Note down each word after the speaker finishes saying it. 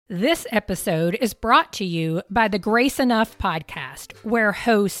This episode is brought to you by the Grace Enough podcast, where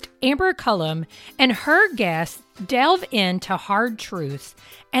host Amber Cullum and her guests delve into hard truths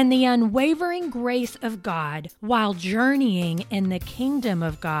and the unwavering grace of God while journeying in the kingdom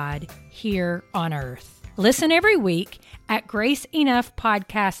of God here on earth. Listen every week at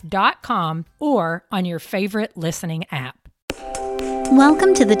graceenoughpodcast.com or on your favorite listening app.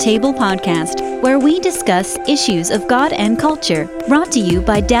 Welcome to the Table Podcast, where we discuss issues of God and culture, brought to you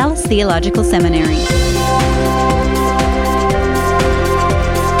by Dallas Theological Seminary.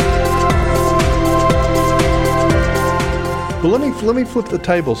 Well, let me flip the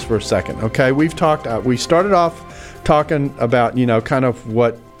tables for a second, okay? We started off talking about, kind of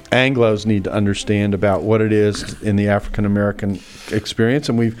what Anglos need to understand about what it is in the African American experience,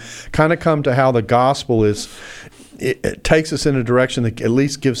 and we've kind of come to how the gospel it takes us in a direction that at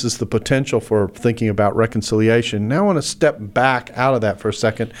least gives us the potential for thinking about reconciliation. Now I want to step back out of that for a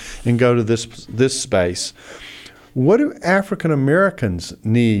second and go to this space. What do African Americans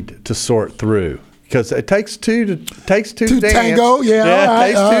need to sort through? Because it takes two to dance. Tango, It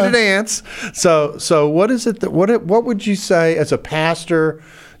takes two to dance. So what is it what would you say as a pastor,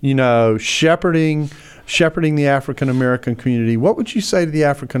 shepherding the African American community? What would you say to the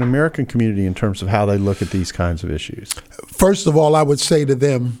African American community in terms of how they look at these kinds of issues? First of all, I would say to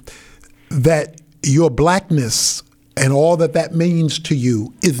them that your blackness and all that means to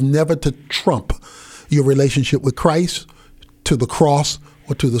you is never to trump your relationship with Christ, to the cross,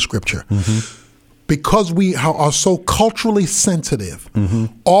 or to the scripture. Mm-hmm. Because we are so culturally sensitive,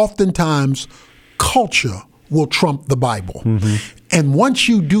 oftentimes culture will trump the Bible. Mm-hmm. And once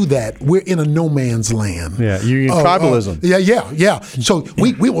you do that, we're in a no man's land. Yeah, you're in tribalism. Yeah. So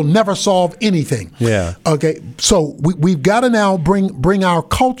we will never solve anything. Yeah. Okay, so we've got to now bring our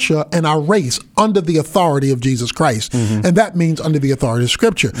culture and our race under the authority of Jesus Christ. Mm-hmm. And that means under the authority of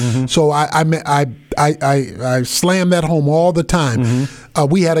Scripture. Mm-hmm. So I slam that home all the time. Mm-hmm.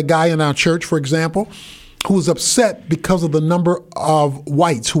 We had a guy in our church, for example, who was upset because of the number of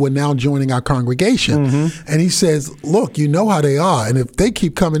whites who are now joining our congregation. Mm-hmm. And he says, look, you know how they are. And if they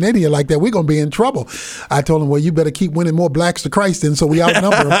keep coming in here like that, we're going to be in trouble. I told him, well, you better keep winning more blacks to Christ then, so we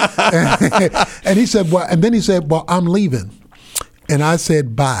outnumber them. And he said, well, I'm leaving. And I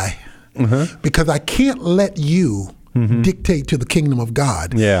said, bye. Mm-hmm. Because I can't let you dictate to the kingdom of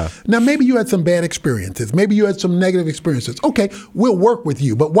God. Yeah. Now, maybe you had some bad experiences. Maybe you had some negative experiences. Okay, we'll work with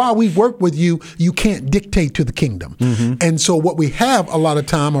you. But while we work with you, you can't dictate to the kingdom. Mm-hmm. And so what we have a lot of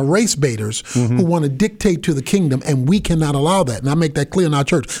time are race baiters who want to dictate to the kingdom, and we cannot allow that. And I make that clear in our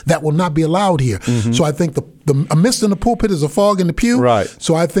church. That will not be allowed here. Mm-hmm. So I think a mist in the pulpit is a fog in the pew. Right.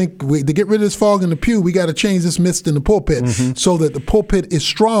 So I think to get rid of this fog in the pew, we got to change this mist in the pulpit so that the pulpit is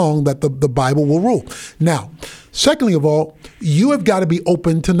strong, that the Bible will rule. Now, secondly of all, you have got to be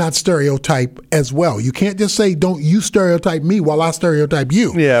open to not stereotype as well. You can't just say, don't you stereotype me while I stereotype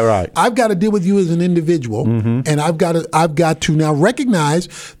you. Yeah, right. I've got to deal with you as an individual, and I've got to now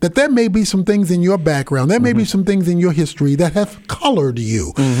recognize that there may be some things in your background, there may be some things in your history that have colored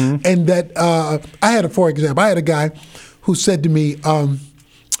you. And that for example, I had a guy who said to me,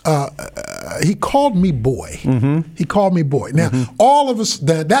 he called me boy. He called me boy. Now, all of us,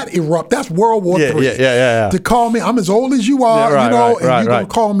 that erupt. That's World War III. Yeah. To call me, I'm as old as you are, and you're going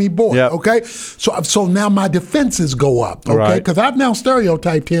to call me boy, yep. okay? So now my defenses go up, okay? Because I've now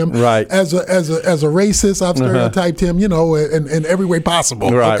stereotyped him as a racist. I've stereotyped him, in every way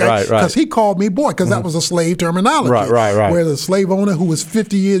possible, okay? Because he called me boy, because that was a slave terminology. Right. Where the slave owner who was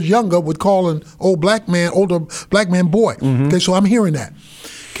 50 years younger would call an older black man boy. Okay, so I'm hearing that.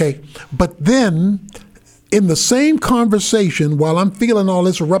 Okay, but then in the same conversation, while I'm feeling all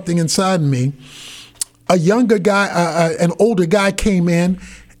this erupting inside me, a younger guy, an older guy came in,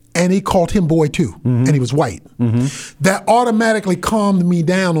 and he called him boy too, and he was white. That automatically calmed me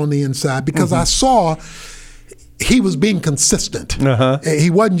down on the inside because I saw he was being consistent. He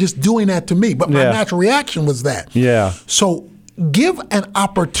wasn't just doing that to me, but my natural reaction was that. Yeah. So give an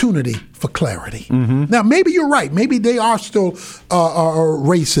opportunity for clarity. Now, maybe you're right. Maybe they are still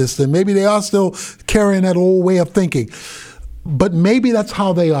racist, and maybe they are still carrying that old way of thinking. But maybe that's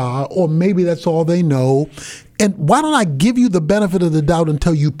how they are, or maybe that's all they know. And why don't I give you the benefit of the doubt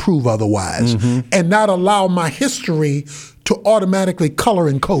until you prove otherwise, and not allow my history to automatically color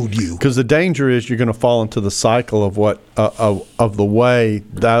and code you? Because the danger is you're going to fall into the cycle of what of the way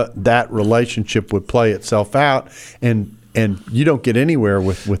that relationship would play itself out, and and you don't get anywhere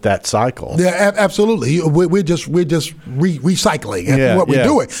with that cycle. Yeah, absolutely. We're just recycling what we're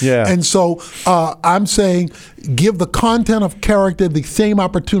doing. Yeah. And so I'm saying, give the content of character the same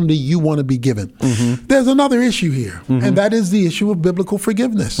opportunity you want to be given. Mm-hmm. There's another issue here, and that is the issue of biblical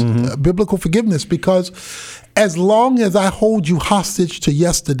forgiveness. Biblical forgiveness, because as long as I hold you hostage to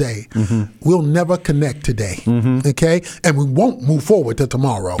yesterday, we'll never connect today. Okay? And we won't move forward to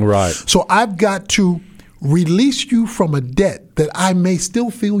tomorrow. Right. So I've got to release you from a debt that I may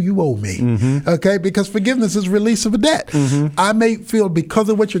still feel you owe me. Okay? Because forgiveness is release of a debt. I may feel because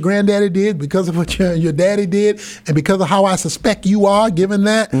of what your granddaddy did, because of what your daddy did, and because of how I suspect you are, given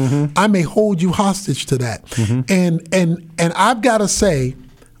that, I may hold you hostage to that. And I've got to say,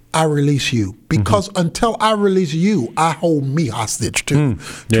 I release you, because until I release you, I hold me hostage to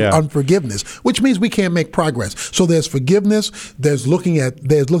unforgiveness, which means we can't make progress. So there's forgiveness, there's looking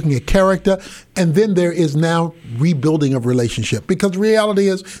at character, and then there is now rebuilding of relationship. Because the reality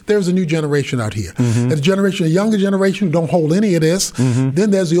is there's a new generation out here. There's a younger generation who don't hold any of this.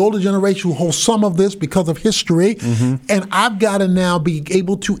 Then there's the older generation who holds some of this because of history. And I've got to now be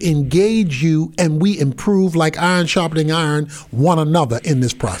able to engage you, and we improve like iron sharpening iron one another in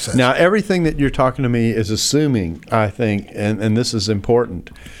this process. Now, everything that you're talking to me is assuming, I think, and this is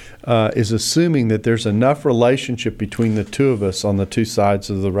important, is assuming that there's enough relationship between the two of us on the two sides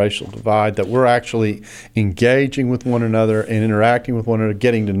of the racial divide that we're actually engaging with one another and interacting with one another,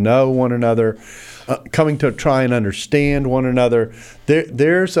 getting to know one another, coming to try and understand one another.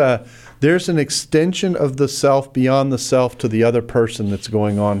 There's an extension of the self beyond the self to the other person that's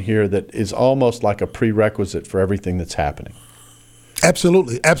going on here that is almost like a prerequisite for everything that's happening.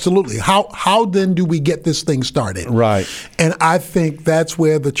 Absolutely. How then do we get this thing started? Right. And I think that's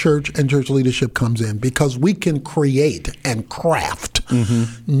where the church and church leadership comes in, because we can create and craft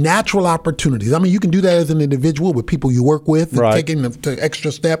natural opportunities. I mean, you can do that as an individual with people you work with, and taking the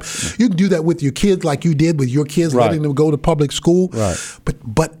extra step. You can do that with your kids, like you did with your kids, letting them go to public school. Right.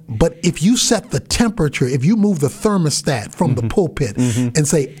 But if you set the temperature, if you move the thermostat from the pulpit and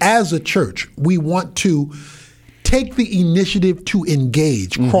say, as a church, we want to take the initiative to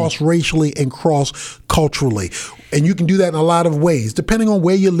engage cross-racially and cross-culturally. And you can do that in a lot of ways, depending on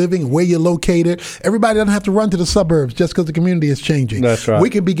where you're living, where you're located. Everybody doesn't have to run to the suburbs just because the community is changing. That's right. We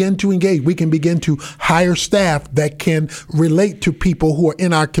can begin to engage. We can begin to hire staff that can relate to people who are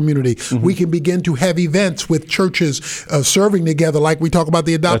in our community. We can begin to have events with churches serving together, like we talk about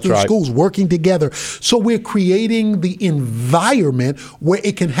the adoptive schools, working together. So we're creating the environment where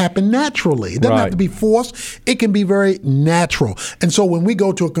it can happen naturally. It doesn't have to be forced. It can be very natural. And so when we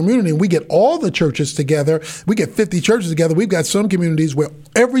go to a community and we get all the churches together, we get 50 churches together. We've got some communities where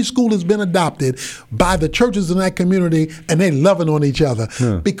every school has been adopted by the churches in that community, and they're loving on each other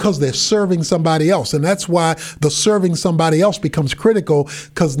because they're serving somebody else. And that's why the serving somebody else becomes critical,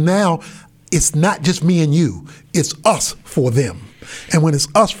 because now it's not just me and you, it's us for them. And when it's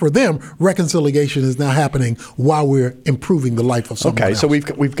us for them, reconciliation is now happening while we're improving the life of someone else. So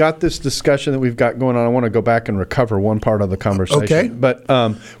we've got this discussion that we've got going on. I want to go back and recover one part of the conversation. Okay.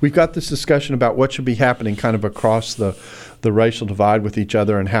 But we've got this discussion about what should be happening kind of across the racial divide with each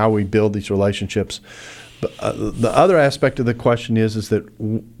other and how we build these relationships. But, the other aspect of the question is that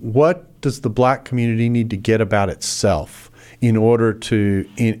what does the black community need to get about itself in order to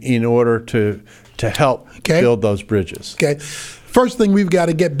help build those bridges? Okay. First thing we've got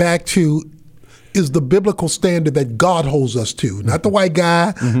to get back to is the biblical standard that God holds us to. Not the white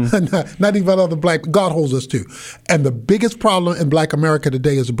guy, not even other black, God holds us to. And the biggest problem in black America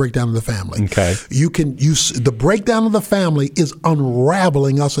today is the breakdown of the family. Okay. The breakdown of the family is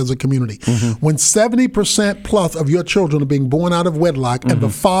unraveling us as a community. When 70% plus of your children are being born out of wedlock and the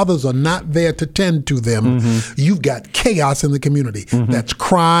fathers are not there to tend to them, you've got chaos in the community. That's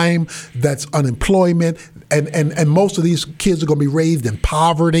crime, that's unemployment, and most of these kids are going to be raised in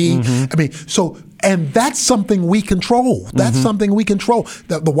poverty. I mean, and that's something we control. That's something we control.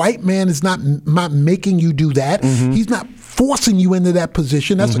 The white man is not making you do that. He's not forcing you into that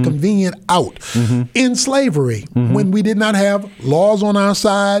position. That's a convenient out. In slavery, when we did not have laws on our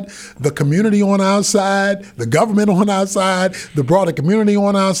side, the community on our side, the government on our side, the broader community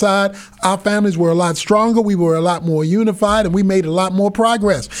on our side, our families were a lot stronger. We were a lot more unified, and we made a lot more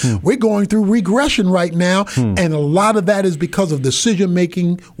progress. We're going through regression right now, and a lot of that is because of decision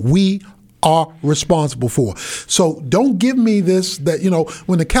making we are responsible for. So don't give me this that,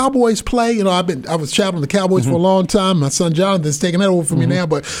 when the Cowboys play, I was shouting the Cowboys for a long time. My son Jonathan's taking that over from me now.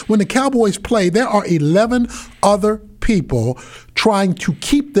 But when the Cowboys play, there are 11 other people trying to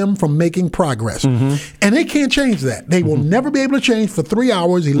keep them from making progress. And they can't change that. They will never be able to change for 3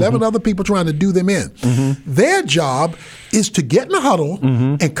 hours, 11 other people trying to do them in. Their job is to get in a huddle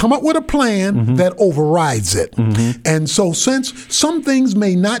and come up with a plan that overrides it. And so since some things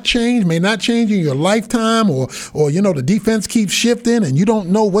may not change in your lifetime, or the defense keeps shifting and you don't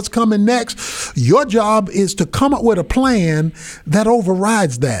know what's coming next, your job is to come up with a plan that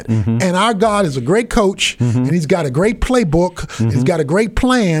overrides that. And our God is a great coach, and he's got a great playbook, he's got a great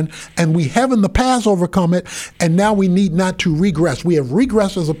plan, and we have in the past overcome it, and now we need not to regress. We have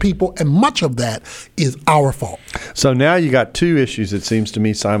regressed as a people, and much of that is our fault. So now you got two issues, it seems to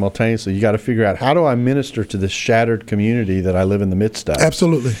me, simultaneously. You got to figure out, how do I minister to this shattered community that I live in the midst of?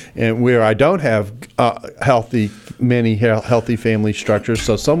 Absolutely. And where I don't have healthy family structures,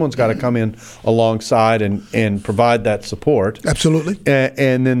 so someone's got to come in alongside and provide that support. Absolutely.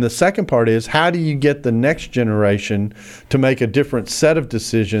 And then the second part is, how do you get the next generation to make a different set of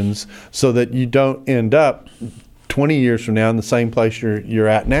decisions so that you don't end up 20 years from now in the same place you're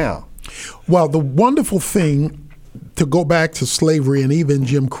at now? Well, the wonderful thing, to go back to slavery and even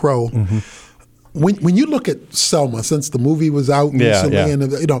Jim Crow, when you look at Selma, since the movie was out recently, and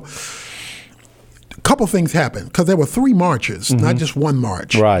a couple things happened, because there were 3 marches, not just one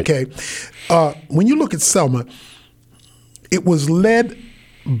march. Right. Okay. When you look at Selma, it was led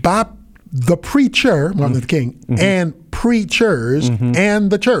by the preacher, Martin Luther King, and preachers and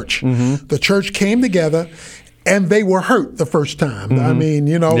the church. The church came together, and they were hurt the first time. I mean,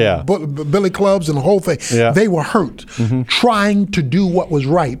 Billy Clubs and the whole thing. They were hurt trying to do what was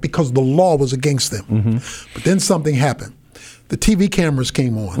right because the law was against them. But then something happened. The TV cameras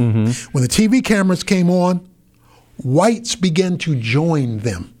came on. When the TV cameras came on, whites began to join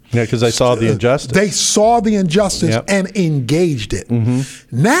them. Yeah, because they saw the injustice. They saw the injustice and engaged it.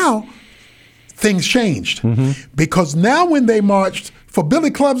 Now, things changed. Because now when they marched for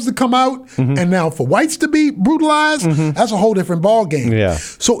Billy Clubs to come out and now for whites to be brutalized, that's a whole different ball game.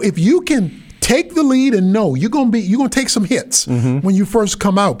 So if you can take the lead and know you're gonna take some hits when you first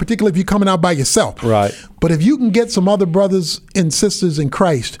come out, particularly if you're coming out by yourself. Right. But if you can get some other brothers and sisters in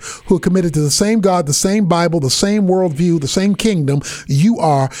Christ who are committed to the same God, the same Bible, the same worldview, the same kingdom you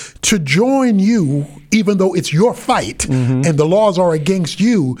are, to join you, even though it's your fight and the laws are against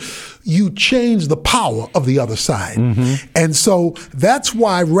you, you change the power of the other side. And so that's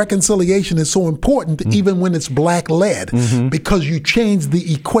why reconciliation is so important, even when it's black-led, because you change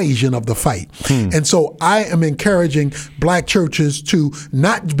the equation of the fight. And so I am encouraging black churches to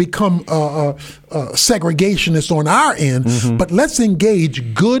not become segregationists on our end, but let's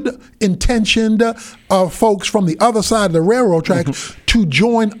engage good-intentioned folks from the other side of the railroad track to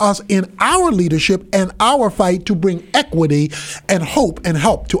join us in our leadership and our fight to bring equity and hope and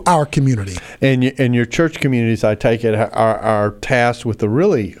help to our community. And your church communities, I take it, are tasked with the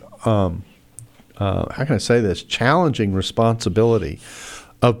really, how can I say this, challenging responsibility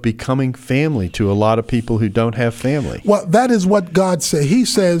of becoming family to a lot of people who don't have family. Well, that is what God said. He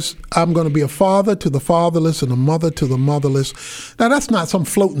says, I'm going to be a father to the fatherless and a mother to the motherless. Now, that's not some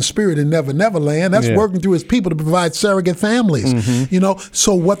floating spirit in Never Never Land. That's working through his people to provide surrogate families.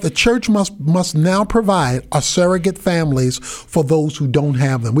 So what the church must now provide are surrogate families for those who don't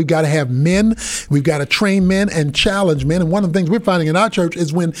have them. We've got to have men. We've got to train men and challenge men. And one of the things we're finding in our church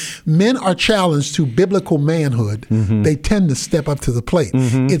is when men are challenged to biblical manhood, they tend to step up to the plate.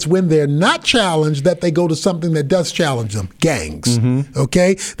 It's when they're not challenged that they go to something that does challenge them. Gangs.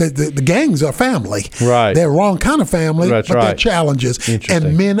 Okay? The gangs are family. Right. They're wrong kind of family, That's but right. they're challenges.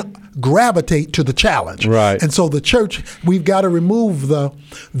 And men gravitate to the challenge. Right. And so the church, we've got to remove the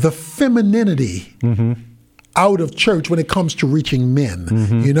femininity out of church when it comes to reaching men.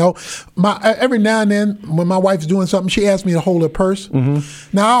 Every now and then when my wife's doing something, she asks me to hold her purse.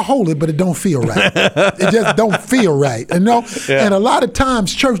 Now I'll hold it, but it don't feel right. It just don't feel right. And a lot of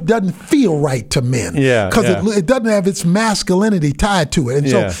times church doesn't feel right to men because it doesn't have its masculinity tied to it. And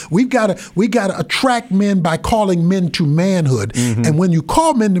so we got to attract men by calling men to manhood. And when you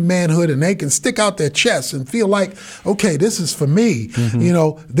call men to manhood and they can stick out their chests and feel like, okay, this is for me,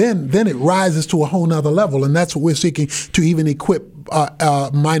 then it rises to a whole nother level. And that's what we're seeking to even equip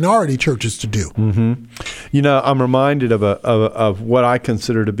minority churches to do. I'm reminded of what I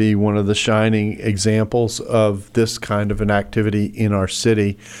consider to be one of the shining examples of this kind of an activity in our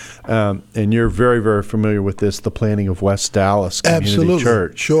city. And you're very, very familiar with this, the planting of West Dallas Community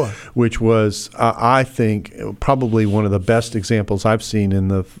Church. Sure. Which was, I think, probably one of the best examples I've seen in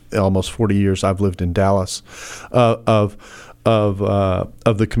the almost 40 years I've lived in Dallas of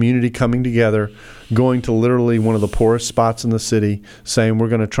the community coming together, going to literally one of the poorest spots in the city, saying we're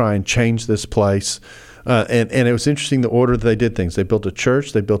going to try and change this place. And it was interesting the order that they did things. They built a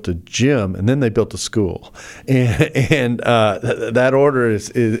church, they built a gym, and then they built a school. And that order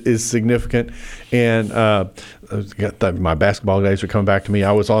is significant. And my basketball days are coming back to me.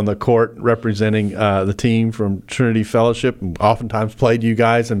 I was on the court representing the team from Trinity Fellowship, and oftentimes played you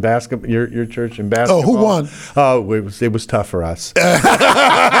guys in basketball, your church in basketball. Oh, who won? Oh, it was tough for us.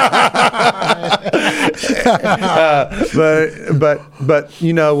 But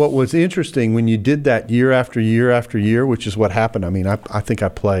you know what was interesting when you did that year after year after year, which is what happened. I mean, I think I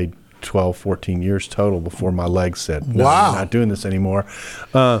played 12, 14 years total before my legs said, no, wow, I'm not doing this anymore.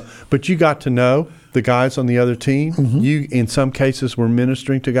 But you got to know the guys on the other team. Mm-hmm. You, in some cases, were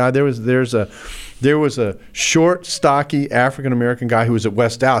ministering to guys. There was a short, stocky African American guy who was at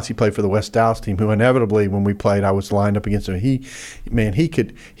West Dallas. He played for the West Dallas team. Who inevitably, when we played, I was lined up against him.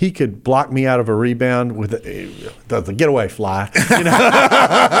 He could block me out of a rebound with the getaway fly.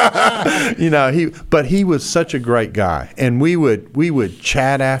 But he was such a great guy, and we would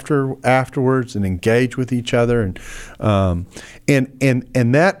chat afterwards and engage with each other, and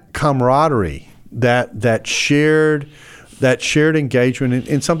that camaraderie. That shared engagement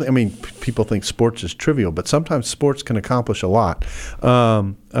in something. I mean, people think sports is trivial, but sometimes sports can accomplish a lot.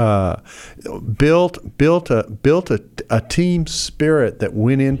 Built a team spirit that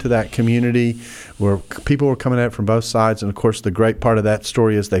went into that community where people were coming at it from both sides. And of course, the great part of that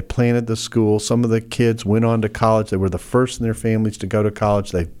story is they planted the school. Some of the kids went on to college. They were the first in their families to go to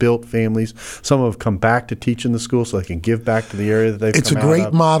college. They've built families. Some have come back to teach in the school so they can give back to the area that they've come out of. It's a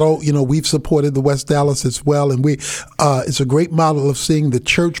great model. You know, we've supported the West Dallas as well, and it's a great model of seeing the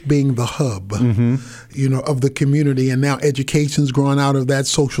church being the hub, mm-hmm. Of the community. And now education's grown out of that.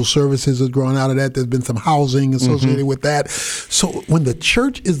 Social services has grown out of that. There's been some housing associated mm-hmm. with that. So when the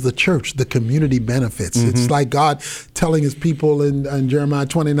church is the church, the community benefits. Mm-hmm. It's like God telling his people in Jeremiah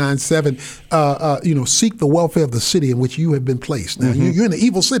 29:7, seek the welfare of the city in which you have been placed. Now, mm-hmm. you're in the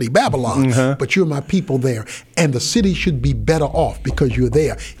evil city, Babylon, mm-hmm. but you're my people there. And the city should be better off because you're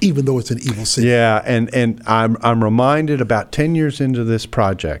there, even though it's an evil city. Yeah, and I'm reminded about 10 years into this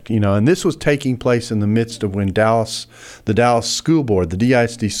project, and this was taking place in the midst of when the Dallas School Board, the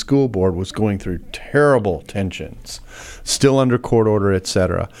DISD School Board, was going through terrible tensions, still under court order, et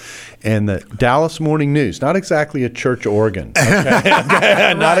cetera. And the Dallas Morning News, not exactly a church organ,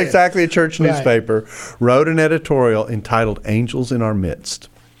 okay? Not exactly a church newspaper, wrote an editorial entitled "Angels in Our Midst."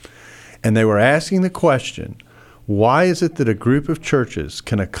 And they were asking the question, why is it that a group of churches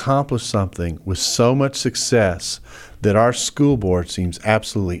can accomplish something with so much success that our school board seems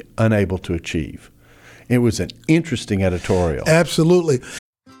absolutely unable to achieve? It was an interesting editorial. Absolutely.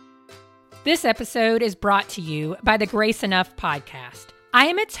 This episode is brought to you by the Grace Enough podcast. I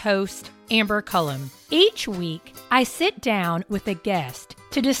am its host, Amber Cullum. Each week, I sit down with a guest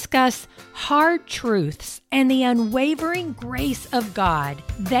to discuss hard truths and the unwavering grace of God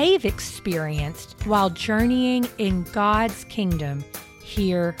they've experienced while journeying in God's kingdom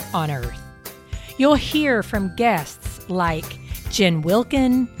here on earth. You'll hear from guests like Jen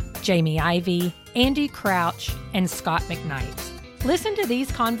Wilkin, Jamie Ivey, Andy Crouch, and Scott McKnight. Listen to these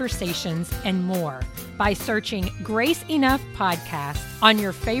conversations and more by searching Grace Enough Podcast on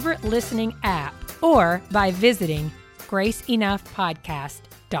your favorite listening app or by visiting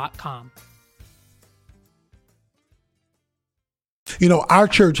graceenoughpodcast.com. Our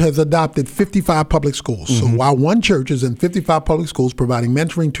church has adopted 55 public schools. Mm-hmm. So while one church is in 55 public schools providing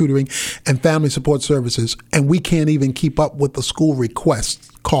mentoring, tutoring, and family support services, and we can't even keep up with the school requests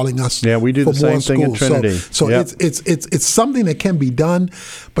calling us. Yeah, we do the same thing in Trinity. So yep. it's something that can be done,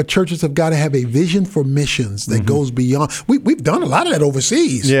 but churches have got to have a vision for missions that mm-hmm. goes beyond. We've done a lot of that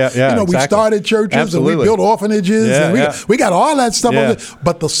overseas. Yeah, exactly. We started churches Absolutely. And we built orphanages and we got all that stuff. Yeah.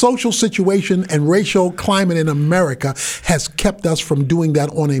 But the social situation and racial climate in America has kept us from doing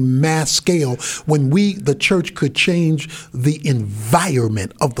that on a mass scale when the church could change the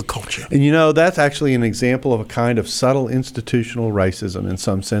environment of the culture. And that's actually an example of a kind of subtle institutional racism in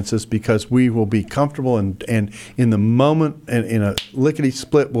some senses, because we will be comfortable and in the moment and in a lickety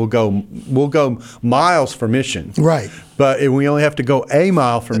split we'll go miles for mission. Right. But we only have to go a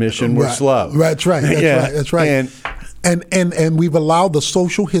mile for mission, we're slow. That's right. That's right. And we've allowed the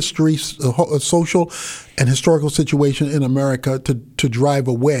social history, social and historical situation in America to drive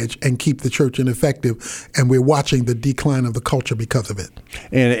a wedge and keep the church ineffective, and we're watching the decline of the culture because of it.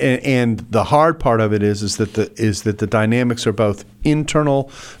 And the hard part of it is that the dynamics are both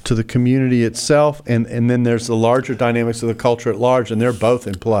internal to the community itself, and then there's the larger dynamics of the culture at large, and they're both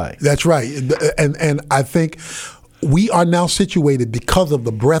in play. That's right, and I think we are now situated because of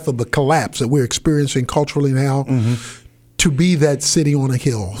the breadth of the collapse that we're experiencing culturally now. Mm-hmm. to be that city on a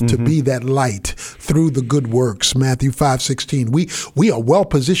hill, to be that light through the good works. Matthew 5:16. We are well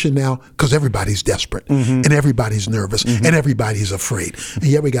positioned now because everybody's desperate and everybody's nervous and everybody's afraid. And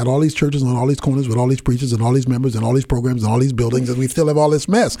yet we got all these churches on all these corners with all these preachers and all these members and all these programs and all these buildings, and we still have all this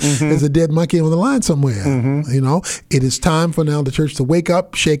mess. There's a dead monkey on the line somewhere. It is time for now the church to wake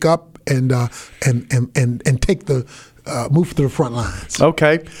up, shake up, and take the move to the front lines.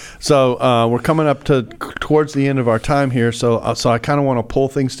 Okay, so we're coming up towards the end of our time here. So I kind of want to pull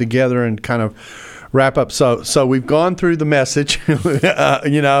things together and kind of wrap up. So we've gone through the message, and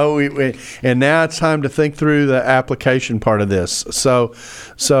now it's time to think through the application part of this. So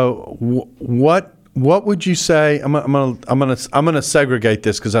what would you say? I'm gonna segregate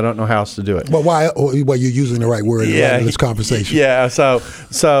this because I don't know how else to do it. Well, why? Well, you're using the right word in this conversation. Yeah. So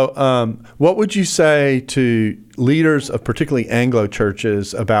what would you say to leaders of particularly Anglo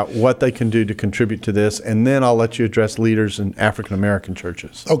churches about what they can do to contribute to this? And then I'll let you address leaders in African American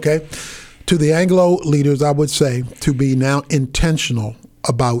churches. Okay. To the Anglo leaders, I would say to be now intentional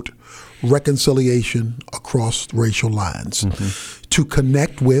about reconciliation across racial lines. To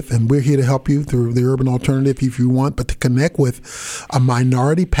connect with, and we're here to help you through the Urban Alternative if you want, but to connect with a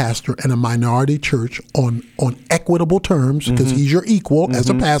minority pastor and a minority church on equitable terms, because he's your equal as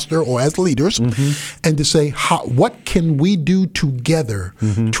a pastor or as leaders, and to say, what can we do together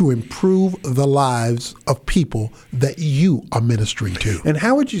to improve the lives of people that you are ministering to? And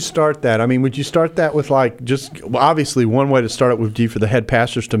how would you start that? I mean, would you start that with obviously one way to start it would be for the head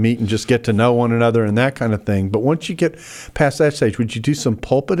pastors to meet and just get to know one another and that kind of thing. But once you get past that stage, would you do some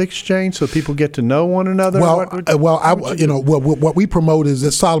pulpit exchange so people get to know one another? What we promote is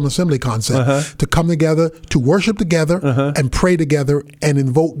this solemn assembly concept, to come together, to worship together, and pray together, and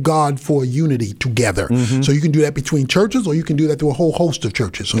invoke God for unity together. So you can do that between churches, or you can do that through a whole host of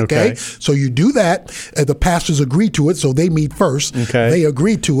churches. Okay. So you do that. The pastors agree to it, so they meet first. They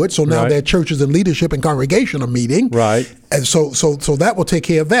agree to it, so now their churches and leadership and congregation are meeting. Right. And so that will take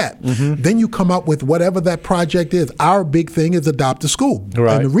care of that. Then you come up with whatever that project is. Our big thing is adopt a school.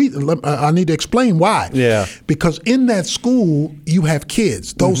 Right. And the reason, I need to explain why. Yeah. Because in that school, you have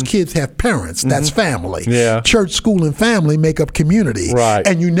kids. Those kids have parents. That's family. Yeah. Church, school, and family make up community. Right.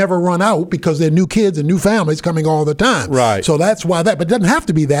 And you never run out because there are new kids and new families coming all the time. Right. So that's why but it doesn't have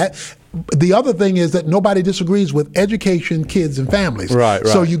to be that. The other thing is that nobody disagrees with education, kids, and families. Right.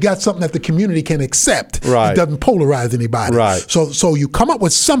 So you got something that the community can accept. Right. It doesn't polarize anybody. Right. So you come up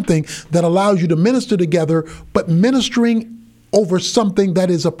with something that allows you to minister together, but ministering over something that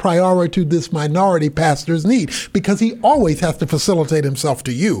is a priority this minority pastor's need, because he always has to facilitate himself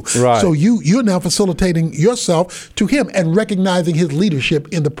to you. Right. So you're now facilitating yourself to him and recognizing his leadership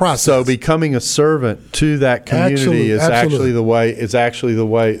in the process. So becoming a servant to that community is actually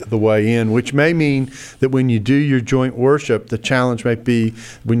the way in, which may mean that when you do your joint worship, the challenge might be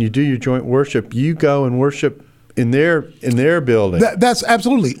when you do your joint worship, you go and worship in their building. That's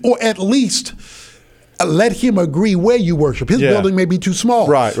absolutely, or at least let him agree where you worship. His building may be too small.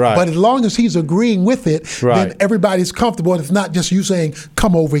 Right. But as long as he's agreeing with it, then everybody's comfortable. And it's not just you saying,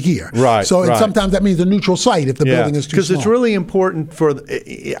 come over here. Right. So and sometimes that means a neutral site if the building is too small. Because it's really important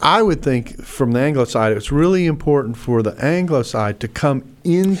I would think from the Anglo side, it's really important for the Anglo side to come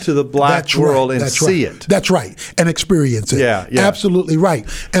into the black world and see it. That's right. And experience it. Yeah. Absolutely right.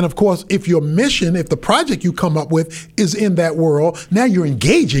 And of course, if your mission, if the project you come up with is in that world, now you're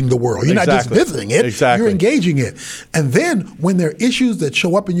engaging the world. You're not just visiting it. Exactly. You're engaging it. And then when there are issues that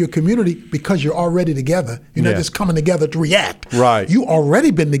show up in your community, because you're already together, you're not just coming together to react. Right. You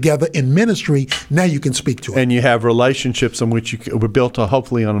already been together in ministry. Now you can speak to it. And you have relationships in which you were built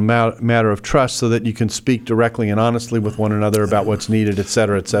hopefully on a matter of trust, so that you can speak directly and honestly with one another about what's needed, et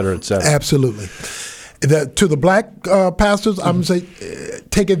cetera, et cetera, et cetera. Absolutely. To the black pastors, I'm going to say,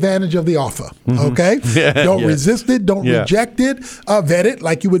 take advantage of the offer, okay? Don't resist it. Don't reject it. Vet it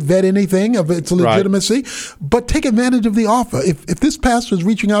like you would vet anything of its legitimacy. But take advantage of the offer. If this pastor is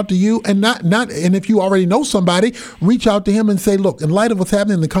reaching out to you, and and if you already know somebody, reach out to him and say, look, in light of what's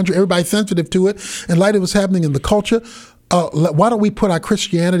happening in the country, everybody's sensitive to it, in light of what's happening in the culture, why don't we put our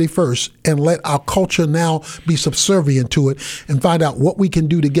Christianity first and let our culture now be subservient to it, and find out what we can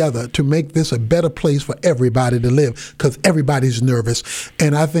do together to make this a better place for everybody to live, because everybody's nervous.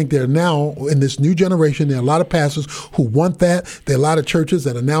 And I think there are now, in this new generation, there are a lot of pastors who want that. There are a lot of churches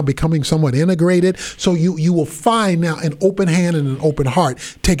that are now becoming somewhat integrated. So you will find now an open hand and an open heart.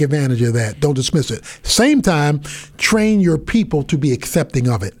 Take advantage of that. Don't dismiss it. Same time, train your people to be accepting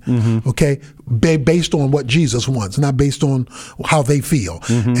of it. Okay? based on what Jesus wants, not based on how they feel.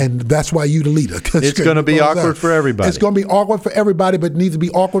 And that's why you the leader. It's going to be awkward for everybody. It's going to be awkward for everybody, but it needs to be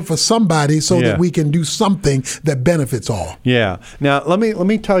awkward for somebody so that we can do something that benefits all. Yeah. Now let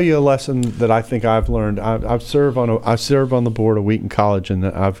me tell you a lesson that I think I've learned. I serve on the board of Wheaton College, and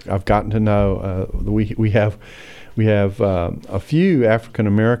I've gotten to know we have a few African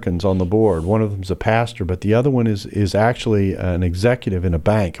Americans on the board. One of them's a pastor, but the other one is actually an executive in a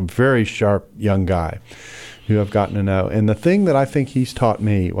bank, a very sharp young guy who I've gotten to know. And the thing that I think he's taught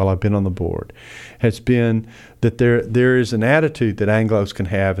me while I've been on the board has been that there is an attitude that Anglos can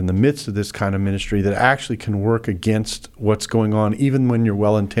have in the midst of this kind of ministry that actually can work against what's going on, even when you're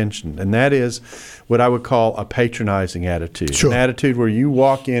well-intentioned. And that is what I would call a patronizing attitude. Sure. An attitude where you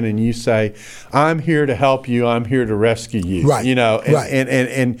walk in and you say, I'm here to help you, I'm here to rescue you. Right. You know, and,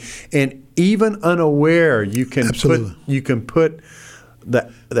 Right. and even unaware, you can put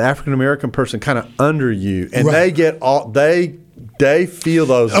the African American person kind of under you, and Right. they feel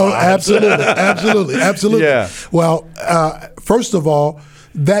those vibes. Absolutely. Yeah. Well, first of all,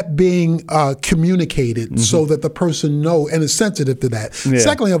 that being communicated so that the person know and is sensitive to that. Yeah.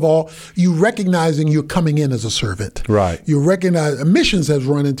 Secondly of all, you recognizing you're coming in as a servant. Right. You recognize missions has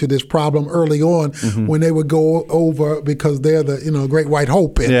run into this problem early on when they would go over because they're the great white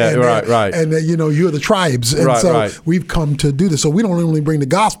hope and, right. and you're the tribes, and Right. we've come to do this. So we don't only bring the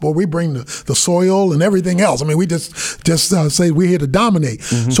gospel, we bring the soil and everything else. I mean, we just say we're here to dominate.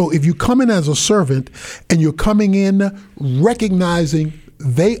 So if you come in as a servant and you're coming in recognizing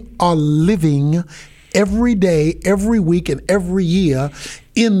they are living every day, every week, and every year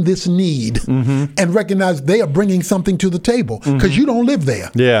in this need, and recognize they are bringing something to the table because you don't live there.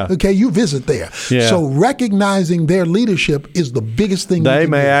 Yeah. Okay, you visit there. Yeah. So recognizing their leadership is the biggest thing. They you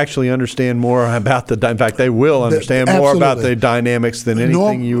can may do. actually understand more about in fact, they will understand more about the dynamics than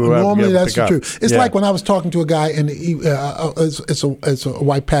anything you ever normally that's pick the up. truth. It's Yeah. like when I was talking to a guy, and he, it's a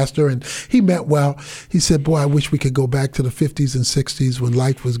white pastor, and he meant well. He said, "Boy, I wish we could go back to the 50s and 60s when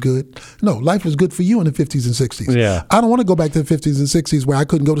life was good." No, life was good for you in the 50s and 60s. Yeah. I don't want to go back to the 50s and 60s where I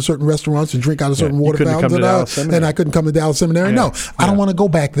couldn't go to certain restaurants and drink out of certain You water couldn't fountains, come to Dallas Seminary. and I couldn't come to Dallas Seminary. Yeah. No, I don't want to go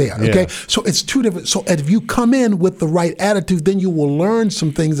back there. Okay, Yeah. so it's two different. So if you come in with the right attitude, then you will learn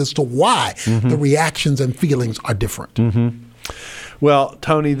some things as to why the reactions and feelings are different. Well,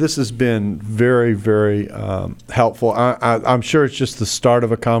 Tony, this has been very, very helpful. I'm sure it's just the start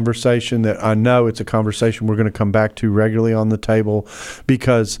of a conversation that I know it's a conversation we're going to come back to regularly on the table,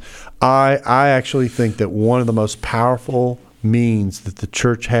 because I actually think that one of the most powerful means that the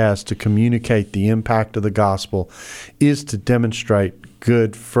church has to communicate the impact of the gospel is to demonstrate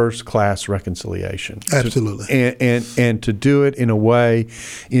good first-class reconciliation. Absolutely. And to do it in a way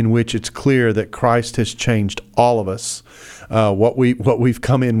in which it's clear that Christ has changed all of us, what we've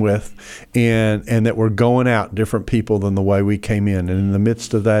come in with, and that we're going out different people than the way we came in. And in the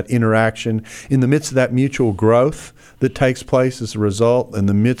midst of that interaction, in the midst of that mutual growth that takes place as a result, in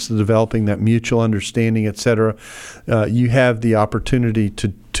the midst of developing that mutual understanding, et cetera, you have the opportunity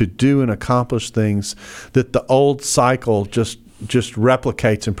to do and accomplish things that the old cycle just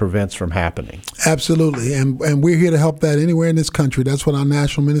replicates and prevents from happening. Absolutely. And we're here to help that anywhere in this country. That's what our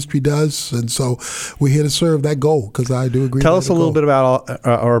national ministry does. And so we're here to serve that goal, because I do agree. Tell us a little bit about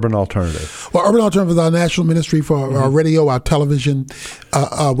Urban Alternative. Well, Urban Alternative is our national ministry for our radio, our television.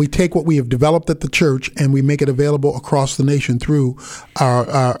 We take what we have developed at the church and we make it available across the nation through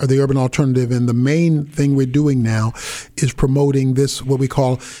the Urban Alternative. And the main thing we're doing now is promoting this, what we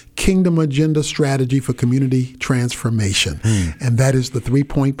call Kingdom Agenda Strategy for Community Transformation. And that is the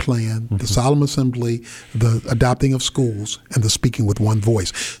 3-point plan, the solemn assembly, the adopting of schools, and the speaking with one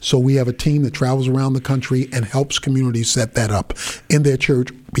voice. So we have a team that travels around the country and helps communities set that up in their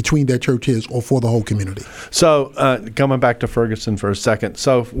church, between their churches, or for the whole community. So coming back to Ferguson for a second.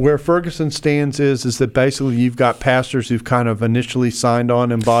 So where Ferguson stands is that basically you've got pastors who've kind of initially signed on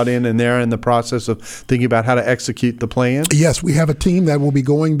and bought in, and they're in the process of thinking about how to execute the plan? Yes, we have a team that will be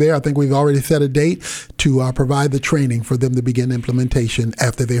going there. I think we've already set a date to provide the training for them to begin implementation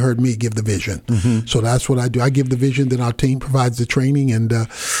after they heard me give the vision. So that's what I do. I give the vision, then our team provides the training, and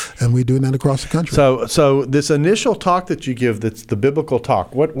we're doing that across the country. So this initial talk that you give, that's the biblical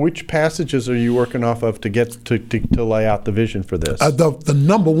talk, which passages are you working off of to get to lay out the vision for this? The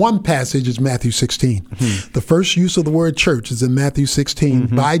number one passage is Matthew 16. The first use of the word church is in Matthew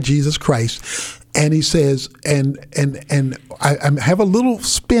 16 by Jesus Christ. And he says, and I have a little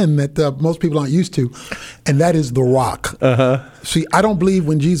spin that most people aren't used to, and that is the rock. See, I don't believe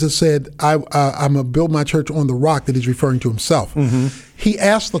when Jesus said, I'm going to build my church on the rock, that he's referring to himself. he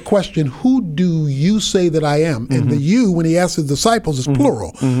asked the question, who do you say that I am? And the you, when he asked his disciples, is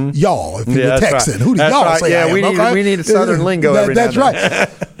plural. Y'all, if you were Texan. Right. Who do y'all say I am? We need a Southern lingo every now and then. That's right.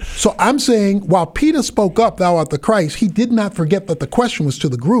 So I'm saying, while Peter spoke up, thou art the Christ, he did not forget that the question was to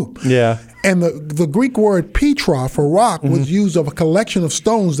the group. Yeah. And the Greek word petra for rock was used of a collection of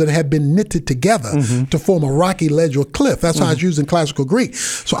stones that had been knitted together to form a rocky ledge or cliff. That's how it's used in classical Greek.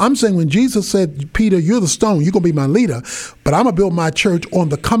 So I'm saying when Jesus said, Peter, you're the stone, you're going to be my leader, but I'm going to build my church on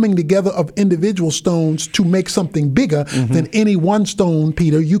the coming together of individual stones to make something bigger than any one stone,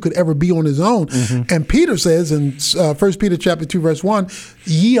 Peter, you could ever be on his own. And Peter says in 1 Peter chapter 2, verse 1,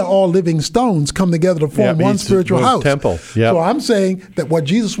 ye are all living stones come together to form one spiritual house. Temple. So I'm saying that what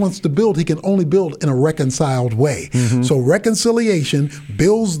Jesus wants to build, he can only build in a reconciled way. So reconciliation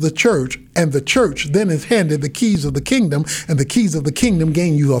builds the church, and the church then is handed the keys of the kingdom, and the keys of the kingdom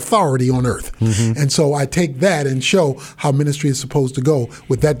gain you authority on earth. And so I take that and show how ministry is supposed to go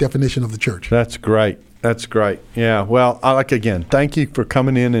with that definition of the church. That's great. That's great. Yeah. Well, again, thank you for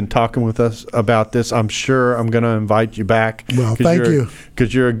coming in and talking with us about this. I'm sure I'm going to invite you back. Well, thank you.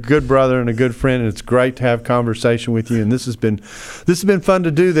 Because you're a good brother and a good friend, and it's great to have conversation with you. And this has been fun to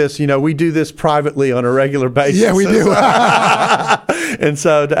do this. You know, we do this privately on a regular basis. Yeah, we do. And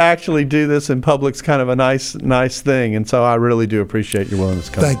so to actually do this in public is kind of a nice thing. And so I really do appreciate your willingness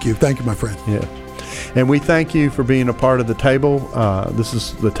to come. Thank you. Thank you, my friend. Yeah. And we thank you for being a part of The Table. This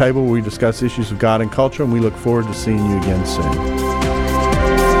is The Table where we discuss issues of God and culture, and we look forward to seeing you again soon.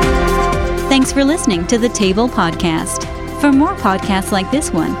 Thanks for listening to The Table Podcast. For more podcasts like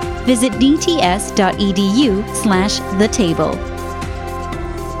this one, visit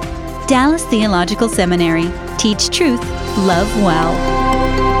dts.edu/thetable. Dallas Theological Seminary. Teach truth, love well.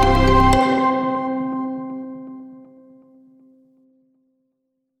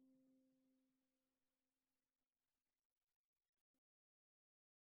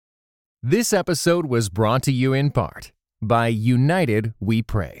 This episode was brought to you in part by United We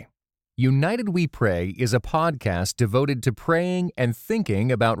Pray. United We Pray is a podcast devoted to praying and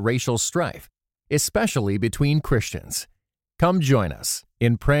thinking about racial strife, especially between Christians. Come join us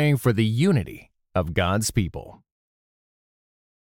in praying for the unity of God's people.